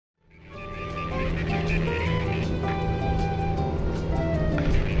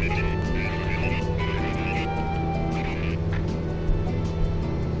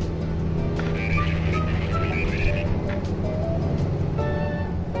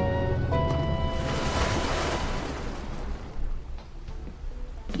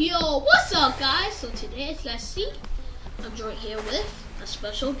Yo, what's up, guys? So today, as you guys see, I'm joined here with a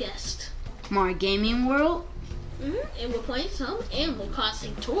special guest. More Gaming World. And we're playing some Animal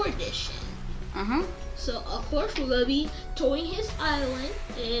Crossing Tour Edition. So, of course, we're going to be touring his island.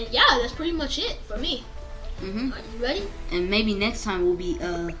 And yeah, that's pretty much it for me. Are you ready? And maybe next time we'll be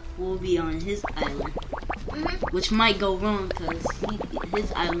on his island. Which might go wrong because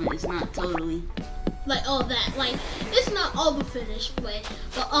his island is not totally like all that. Like, it's not all the finished way.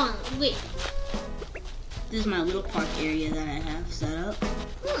 But wait. This is my little park area that I have set up.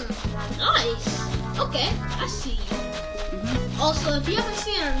 Nice. Okay, I see you. Also, if you haven't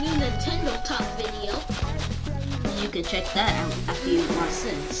seen our new Nintendo Top video, you can check that out after you watch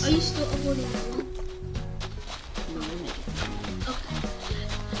this. Are you still uploading that one? No, we'll make it.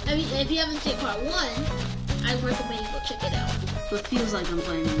 Okay. I mean, if you haven't seen part 1, I recommend you go check it out. So it feels like I'm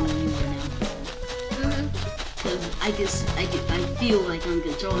playing a new right now. Because I feel like I'm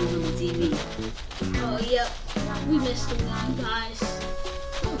controlling from the TV. Oh, yep. We missed the Wii, guys.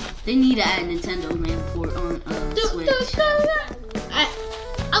 They need to add Nintendo Land port on Switch.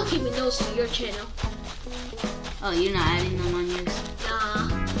 I'm keeping those to your channel. Oh, you're not adding them on yours? Nah.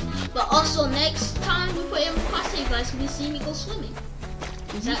 But also, next time we play Animal Crossing, you guys can be seeing me go swimming.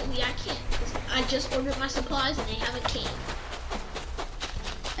 Sadly, I can't. Because I just ordered my supplies and they haven't came.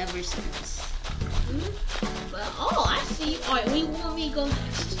 Ever since. But, oh, I see. Alright, where do you want me to go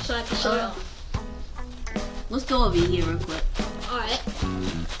next? So I can show you off. Let's go over here real quick. Alright.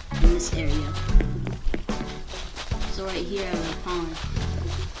 In this area. So right here I have a pond.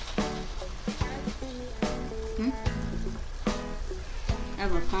 I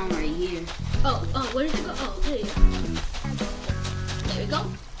have a pond right here. Oh, where did you go? Oh, there you go. There we go.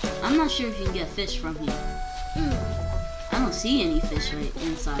 I'm not sure if you can get fish from here. I don't see any fish right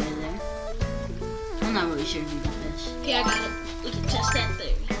inside of there. I'm not really sure if you can fish. Okay, I got it. We can test that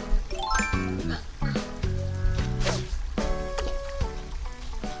theory.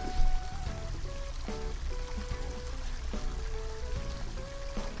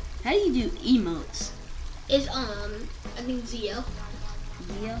 How do you do emotes? It's I think Zio.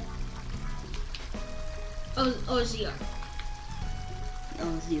 Zio? Or ZR.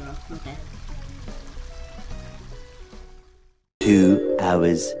 Oh, 0. Okay. 2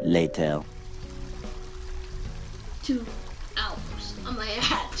 hours later. 2 hours. I might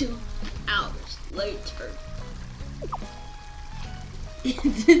have 2 hours later.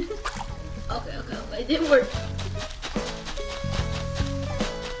 Okay. It didn't work.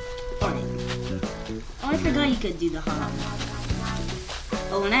 Alright. Oh, I forgot you could do the hot.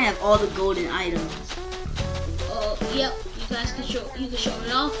 Oh, and I have all the golden items. Oh, yep. You guys can show. You can show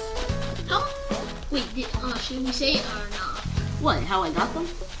it off. How? Wait. Should we say it or not? What? How I got them?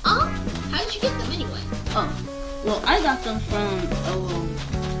 How did you get them anyway? Oh, well, I got them from.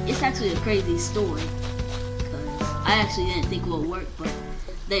 It's actually a crazy story. Cause I actually didn't think it would work, but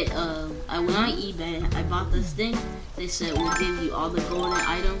they. I went on eBay. I bought this thing. They said we'll give you all the golden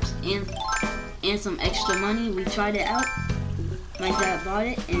items and some extra money. We tried it out. My dad bought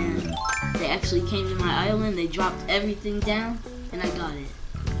it, and they actually came to my island. They dropped everything down, and I got it.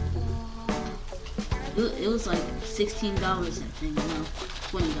 It was like $16, I think. No,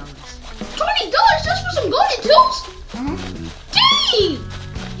 $20. $20 just for some golden tools? Dang!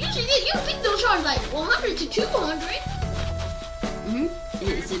 Usually, you think they'll charge like 100 to 200.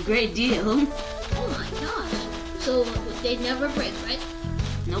 It's a great deal. Oh my gosh! So they never break, right?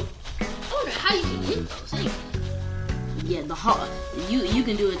 Nope. I wonder how you can hit those anyway. Yeah, the hard. You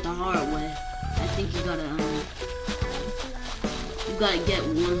can do it the hard way. I think you gotta get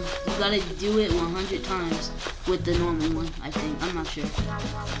one. You gotta do it 100 times with the normal one. I think. I'm not sure. Oh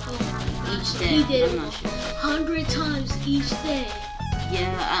my gosh! Each day. He did I'm not sure. 100 times each day.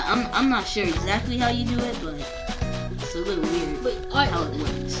 Yeah, I'm not sure exactly how you do it, but it's a little weird how it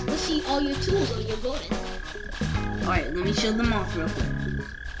works. Let's see all your tools or your golden. Alright, let me show them off real quick.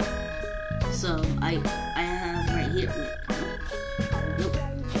 So I have right here. Nope.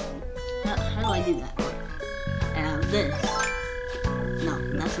 How do I do that? I have this. No,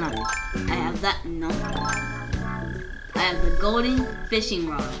 that's not it. I have that. No. I have the golden fishing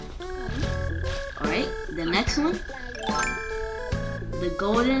rod. Alright, the next one. The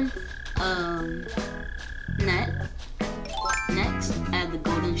golden net. Next, I have the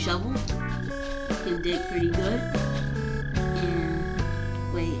golden shovel. Can dig pretty good.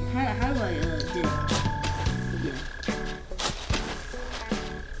 And wait, how do I dig? Yeah.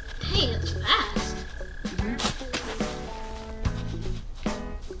 Dang, it's fast.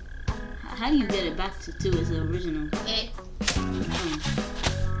 How do you get it back to its original? Okay.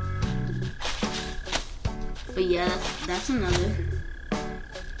 But yeah, that's another.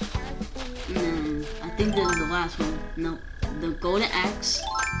 I think this is the last one. No, the golden axe,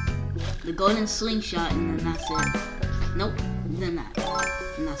 the golden slingshot, and then that's it. Nope, then that,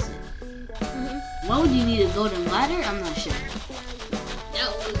 and that's it. Why would you need a golden ladder? I'm not sure.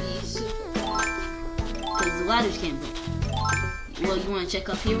 That would be super. Because the ladders can't break. Well, you want to check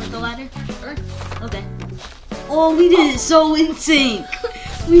up here with the ladder? Sure. Okay. Oh, we did it so in sync.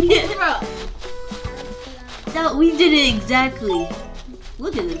 We did it. Bro. No, we did it exactly.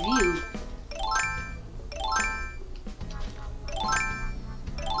 Look at the view.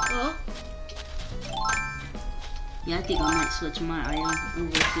 Oh. Yeah, I think I might switch my item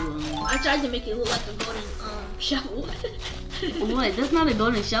over to I tried to make it look like a golden shovel. What? That's not a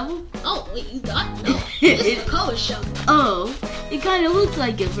golden shovel? Oh, wait, you thought? No. It's a color shovel. Oh, it kind of looks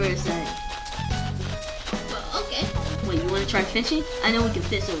like it for a sec. Well, okay. Wait, you want to try fishing? I know we can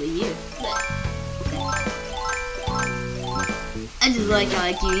fish over here. But, I just like how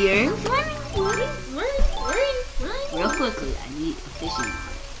I keep here. run. Real quickly, I need a fishing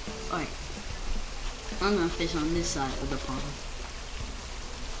rod. Alright. I'm gonna fish on this side of the pond.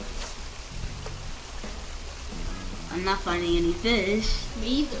 I'm not finding any fish. Me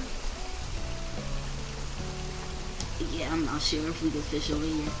either. Yeah, I'm not sure if we can fish over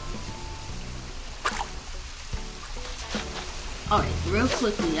here. Alright, real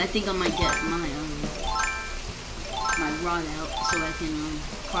quickly, I think I might get my rod out so I can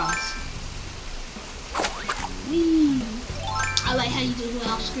cross. Whee! I like how you do it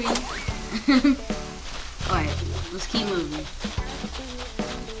off screen. Alright, let's keep moving.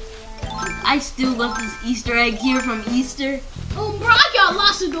 I still left this Easter egg here from Easter. Oh, bro, I got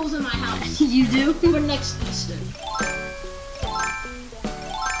lots of those in my house. You do? For next Easter.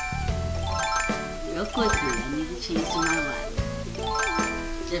 Real quickly, I need to change to my ladder.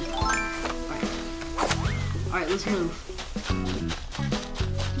 Alright. Alright, let's move.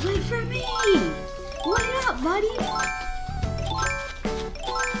 Wait for me! Wait up, buddy!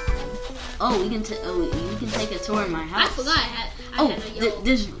 Oh, you can take a tour in my house. I forgot I had a yellow.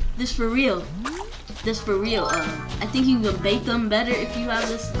 This for real. This for real. I think you can bake them better if you have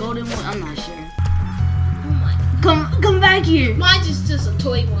this golden one. I'm not sure. Oh my. Come back here. Mine's is just a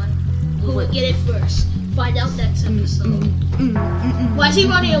toy one. Who will get it first? Find out next episode. Why is he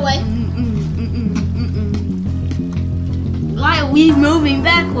running away? Why are we moving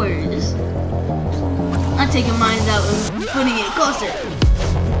backwards? I'm taking mine out and putting it closer.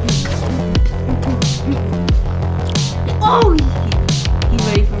 Oh, he's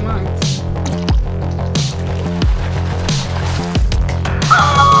ready for mine.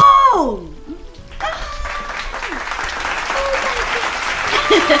 Oh!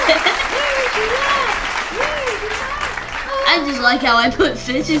 I just like how I put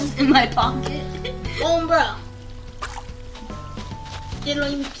fishes in my pocket. Oh, bro. They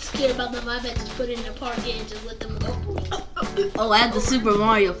don't even care about them. I bet just put it in their pocket and just let them go. Oh, I have the Super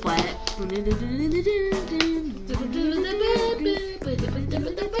Mario flag.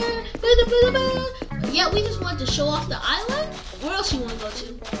 Yeah, we just want to show off the island. Where else you want to go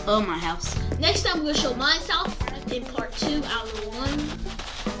to? Oh, my house. Next time we're going to show mine's house in part 2 out of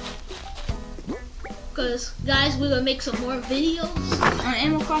 1. Because, guys, we're going to make some more videos. On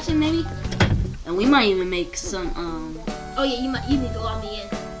Animal Crossing, maybe? And we might even make some, Oh, yeah, you need to go on the end.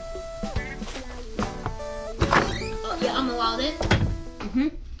 Oh, yeah, I'm allowed it.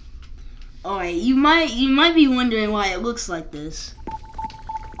 Alright, you might be wondering why it looks like this.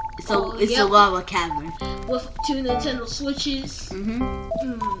 It's a lava cavern. With 2 Nintendo Switches.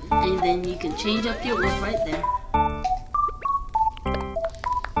 And then you can change up your wood right there.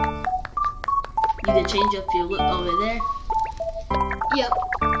 You can change up your wood over there. Yep.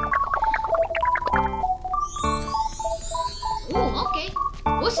 Oh, okay.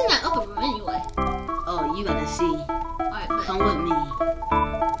 What's in that upper room anyway? Oh, you gotta see. Alright, but Come with me.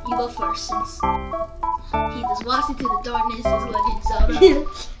 you go first since he just walks into the darkness is Legend Zelda.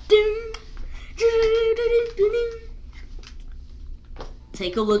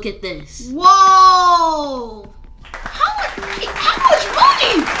 Take a look at this. Whoa! How much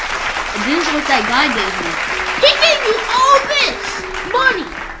money? This is what that guy gave me. He gave you all this money,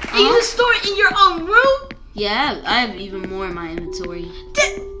 and you just store it in your own room? Yeah, I have even more in my inventory.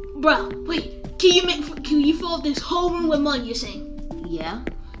 Bro, wait. Can you fill up this whole room with money? You're saying? Yeah.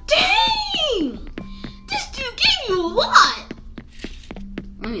 Dang! This dude gave you a lot.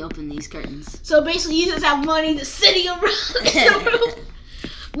 Let me open these curtains. So basically, you just have money just sitting around the room.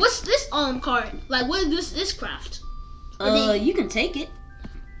 What's this card? Like, what is this craft? You can take it.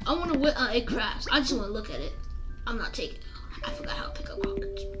 I wonder what it crafts. I just want to look at it. I'm not taking it. I forgot how to pick up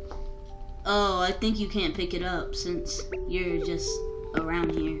cards. Oh, I think you can't pick it up since you're just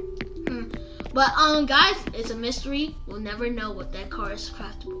around here. But guys, it's a mystery. We'll never know what that car is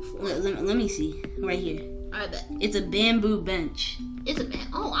craftable for. Let me see. Right here. I bet. It's a bamboo bench. It's a man.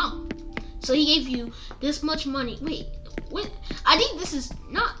 Oh wow. So he gave you this much money. Wait. I think this is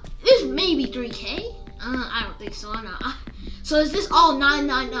not. This may be 3K. I don't think so. So is this all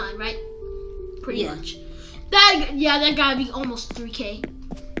 999, right? Pretty much. That gotta be almost 3K.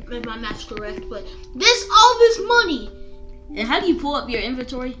 If my math's correct. But all this money. And how do you pull up your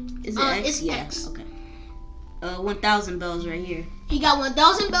inventory? Is it X? It's X. Okay. 1,000 bells right here. He got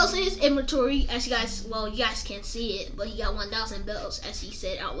 1,000 bells in his inventory. As you guys, you guys can't see it, but he got 1,000 bells, as he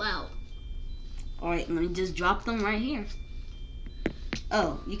said out loud. All right, let me just drop them right here.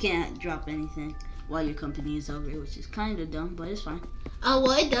 Oh, you can't drop anything while your company is over, which is kind of dumb, but it's fine. Oh,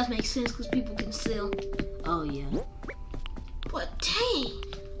 well, it does make sense because people can steal. Oh, yeah. But dang,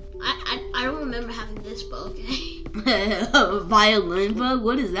 I don't remember having this bug, okay? A violin bug?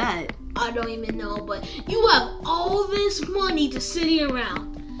 What is that? I don't even know, but you have all this money to sitting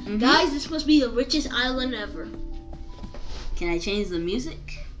around. Mm-hmm. Guys, this must be the richest island ever. Can I change the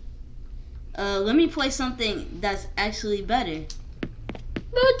music? Let me play something that's actually better.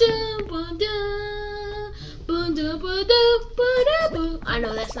 I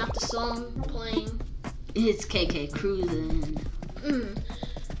know that's not the song playing. It's KK Cruising.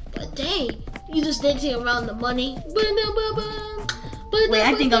 But dang, you just dancing around the money. Wait,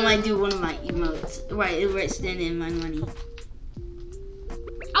 I think I might do one of my emotes. Right, it's standing in my money.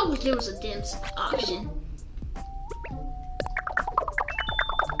 I wish there was a dance option.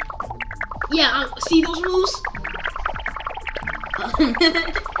 Yeah, see those moves?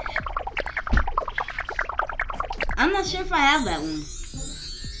 I'm not sure if I have that one.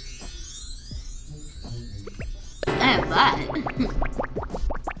 I have that.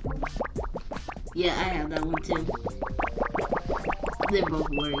 Yeah, I have that one too. They're both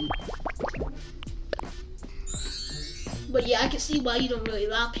worried. But yeah, I can see why you don't really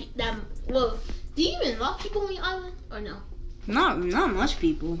allow that. Well, do you even allow people on the island or no? Not much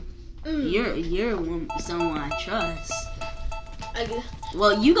people. You're someone I trust. I guess.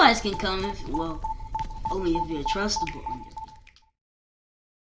 Well, you guys can come if only if you're trustable.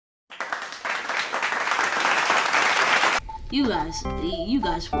 You guys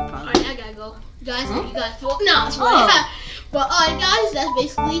will probably. Alright, I gotta go. Guys, you guys feel it's fine. But guys, that's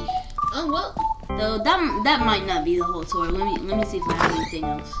basically well. So that might not be the whole tour. Let me see if I have anything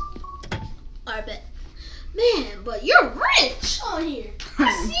else. I bet. Man, but you're rich on here.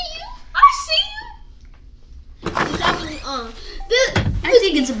 I see you. It's actually I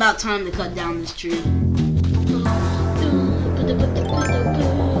think it's about time to cut down this tree. There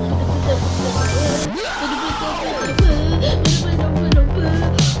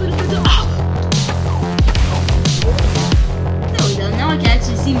we go. Now I can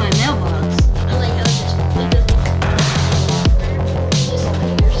actually see my mailbox. I like how it disappears.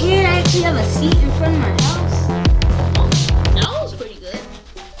 And I actually have a seat in front of my house. Oh, that was pretty good.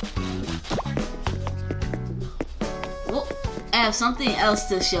 Well, I have something else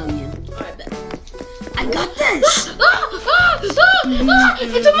to show you. Alright, bet. I got this!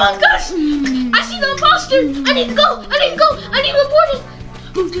 It's Among Us! I see the imposter! I need to go! I need to report it!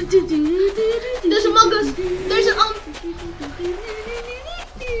 There's Among Us! There's an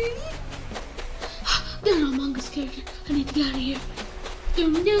Among Us character. I need to get out of here. I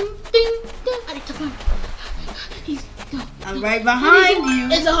need to run. I'm right behind you.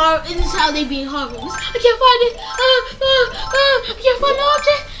 It's a horror. This is how they be in horror movies. I can't find it. I can't find the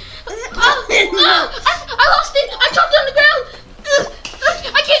object. I lost it. I dropped it on the ground.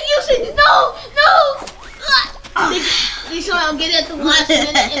 I can't use it. No. They somehow get it at the last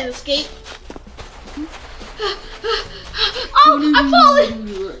minute and escape. Oh, I'm falling.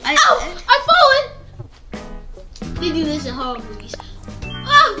 I'm falling. They do this in horror movies.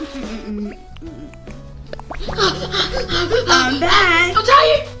 I'm back. I'm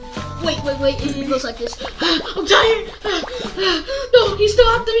tired. Wait. It goes like this. I'm tired. No, he's still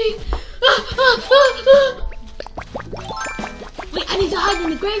after me. Wait, I need to hide in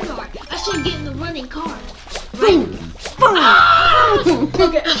the graveyard. I shouldn't get in the running car. Right?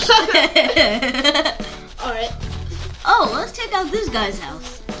 Okay. Alright. Oh, let's check out this guy's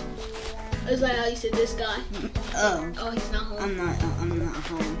house. Is that how you said this guy? Oh, he's not home. I'm not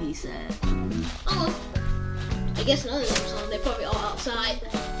home, he said. Oh. I guess none of them's home. They're probably all outside.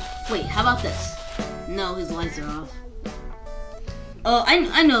 Wait, how about this? No, his lights are off. Oh,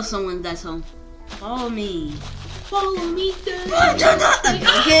 I know someone that's home. Follow me. Follow me.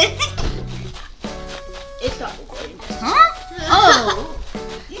 Okay. It stopped recording. Huh? Oh,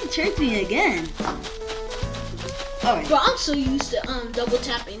 you tricked me again. Alright. Bro, I'm so used to double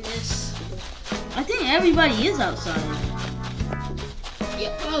tapping this. I think everybody is outside.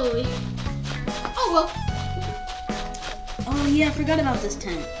 Yeah, probably. Oh well. Oh yeah, I forgot about this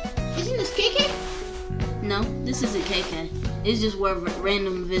tent. Isn't this KK? No, this isn't KK. It's just where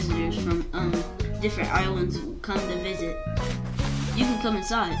random visitors from different islands come to visit. You can come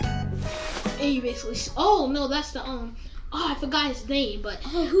inside. And you basically. Oh no, that's the Oh, I forgot his name, but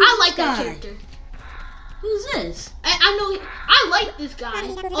who's I like this that guy? character. Who's this? I know. I like this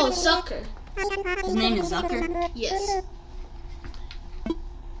guy. Oh, Sucker. His name is Zucker? Yes.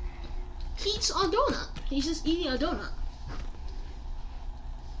 He eats a donut. He's just eating a donut.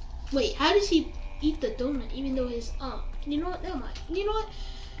 Wait, how does he eat the donut even though his you know what? Never mind. You know what?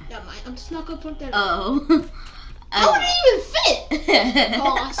 Never mind. I'm just not gonna point that out. Oh. How would it even fit?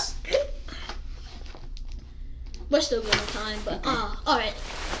 Boss. We're still good on time, but alright.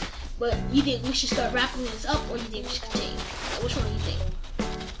 But you think we should start wrapping this up, or you think we should continue? Which one do you think?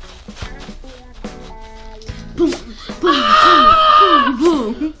 Boom, boom,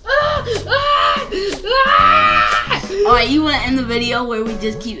 boom, boom, boom. Alright, you want to end the video where we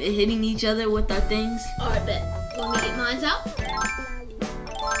just keep hitting each other with our things? Alright, bet. Let me get mine out.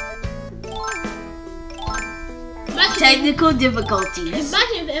 Technical difficulties.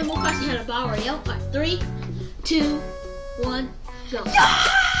 Imagine if Animal Crossing had a battle royale. Alright, 3, 2, 1, go.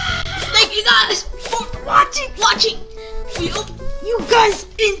 Thank you guys for watching. We hope You guys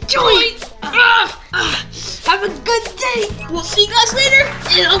enjoy. have a good day. We'll see you guys later,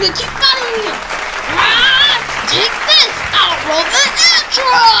 and I'm gonna keep following you. Take this. I'll roll the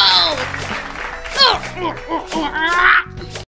intro.